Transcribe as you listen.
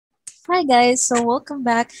Hi guys, so welcome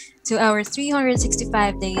back to our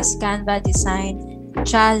 365 days Canva design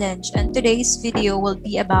challenge, and today's video will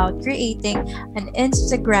be about creating an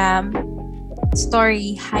Instagram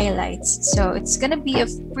story highlights. So it's gonna be a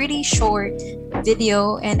pretty short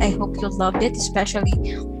video and I hope you'll love it,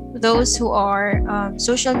 especially those who are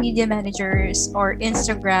social media managers or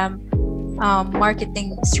Instagram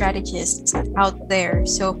marketing strategists out there.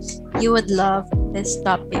 So you would love this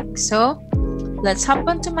topic. So let's hop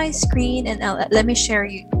onto my screen and let me share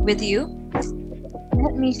with you.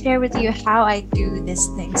 Let me share with you how I do these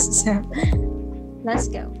things. So let's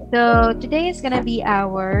go. So today is gonna be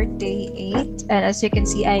our day 8, and as you can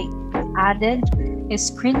see, I added a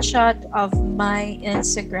screenshot of my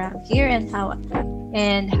Instagram here and how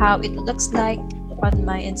it looks like on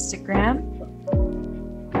my Instagram.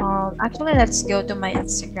 Actually, let's go to my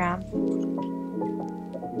Instagram.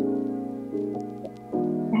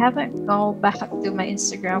 I haven't gone back to my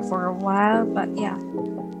Instagram for a while, but yeah.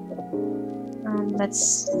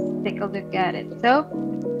 Let's take a look at it. So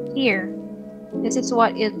here, this is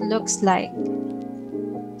what it looks like.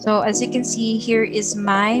 So as you can see, here is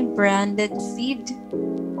my branded feed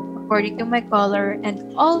according to my color, and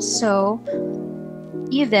also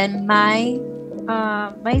even my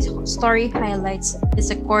story highlights is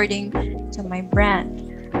according to my brand.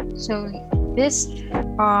 So this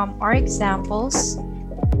are examples.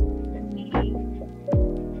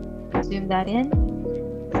 Zoom that in.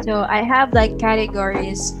 So I have like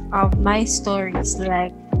categories of my stories,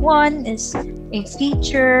 like one is a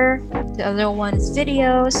feature, the other one is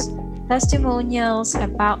videos, testimonials,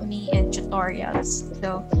 about me, and tutorials.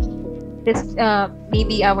 So this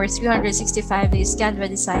maybe our 365 days Canva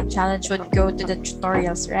design challenge would go to the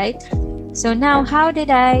tutorials, right? So now how did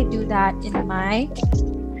I do that in my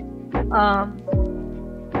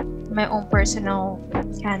own personal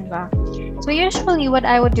Canva? So usually what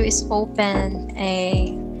I would do is open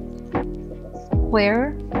a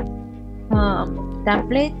square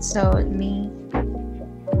template. So let me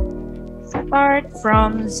start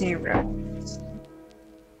from 0.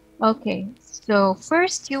 Okay, so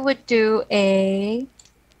first you would do a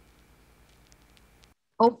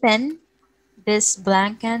open this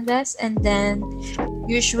blank canvas, and then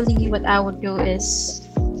usually what I would do is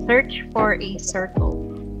search for a circle.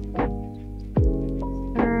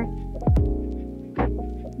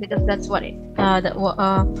 Because that's what it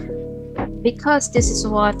because this is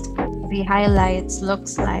what the highlights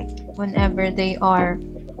looks like whenever they are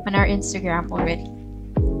on our Instagram already.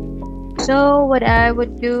 So what I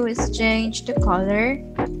would do is change the color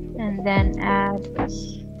and then add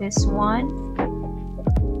this one.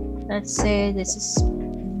 Let's say this is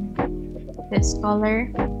this color.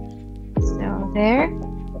 So there.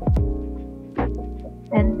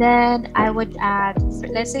 And then I would add,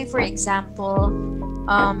 let's say for example,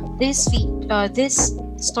 this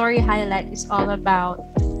story highlight is all about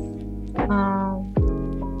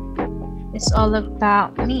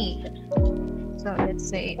me. So let's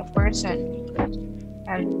say a person.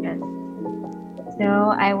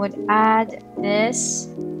 So I would add this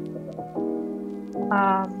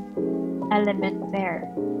element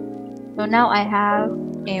there. So now I have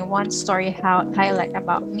a one story highlight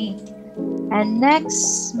about me. And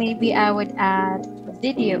next, maybe I would add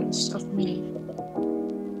videos of me.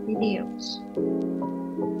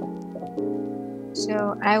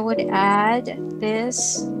 So I would add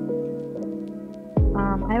this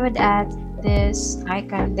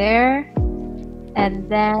icon there, and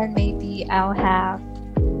then maybe I'll have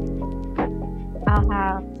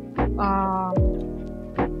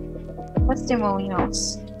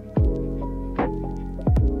testimonials.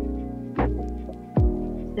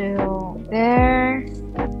 So there,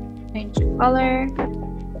 change the color.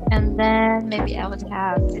 And then maybe I would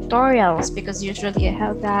have tutorials, because usually I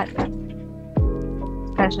have that,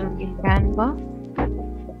 especially in Canva.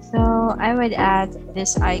 So I would add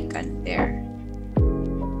this icon there.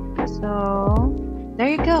 So there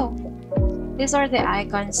you go. These are the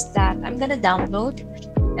icons that I'm gonna download.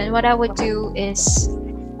 And what I would do is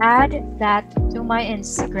add that to my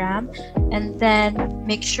Instagram, and then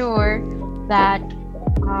make sure that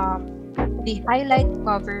the highlight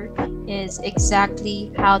cover is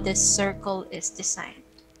exactly how this circle is designed.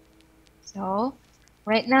 So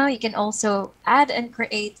right now you can also add and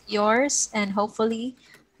create yours, and hopefully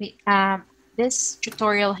this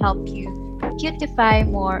tutorial help you cutify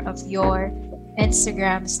more of your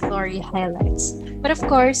Instagram story highlights. But of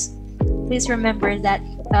course, please remember that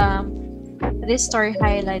these story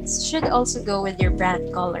highlights should also go with your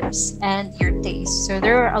brand colors and your taste. So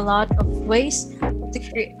there are a lot of ways to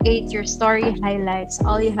create your story highlights.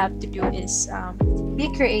 All you have to do is be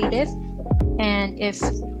creative, and if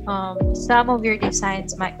Some of your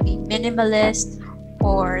designs might be minimalist,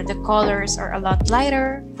 or the colors are a lot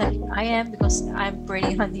lighter than I am, because I'm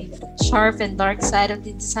pretty on the sharp and dark side of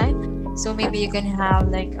the design. So maybe you can have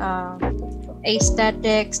like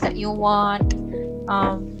aesthetics that you want.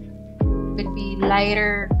 Could be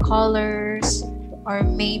lighter colors, or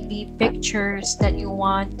maybe pictures that you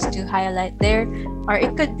want to highlight there, or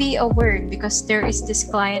it could be a word, because there is this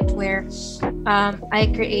client where I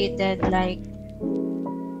created a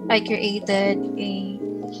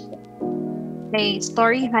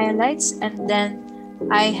story highlights, and then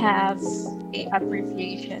I have a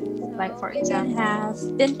abbreviation. Like for example, have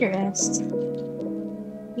Pinterest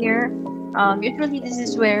here. Usually this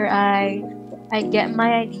is where I get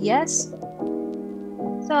my ideas.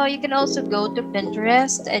 So you can also go to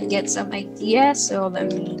Pinterest and get some ideas. So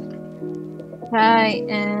let me try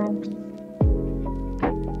and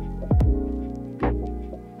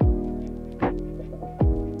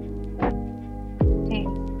okay.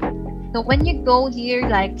 So when you go here,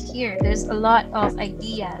 like here, there's a lot of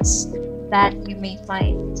ideas that you may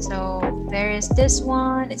find. So there is this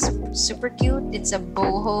one. It's super cute. It's a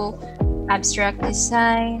boho abstract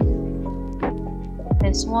design.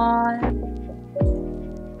 This one.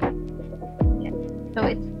 So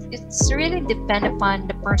it's really depend upon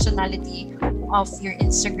the personality of your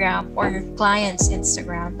Instagram or your client's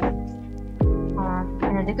Instagram.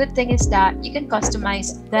 And the good thing is that you can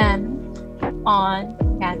customize them on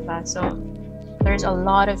Canva. So there's a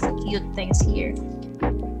lot of cute things here.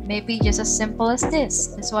 Maybe just as simple as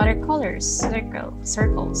this watercolors,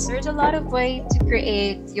 circles. There's a lot of ways to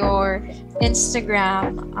create your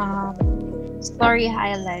Instagram story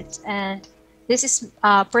highlights, and this is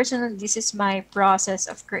personally, this is my process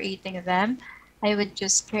of creating them. I would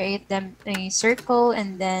just create them in a circle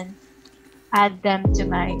and then add them to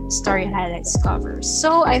my story highlights covers.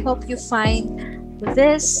 So I hope you find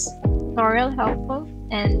this tutorial helpful,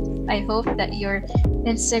 and I hope that your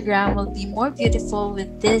Instagram will be more beautiful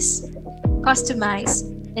with this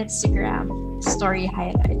customized Instagram story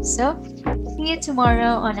highlights. So see you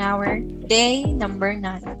tomorrow on our day number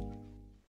 9.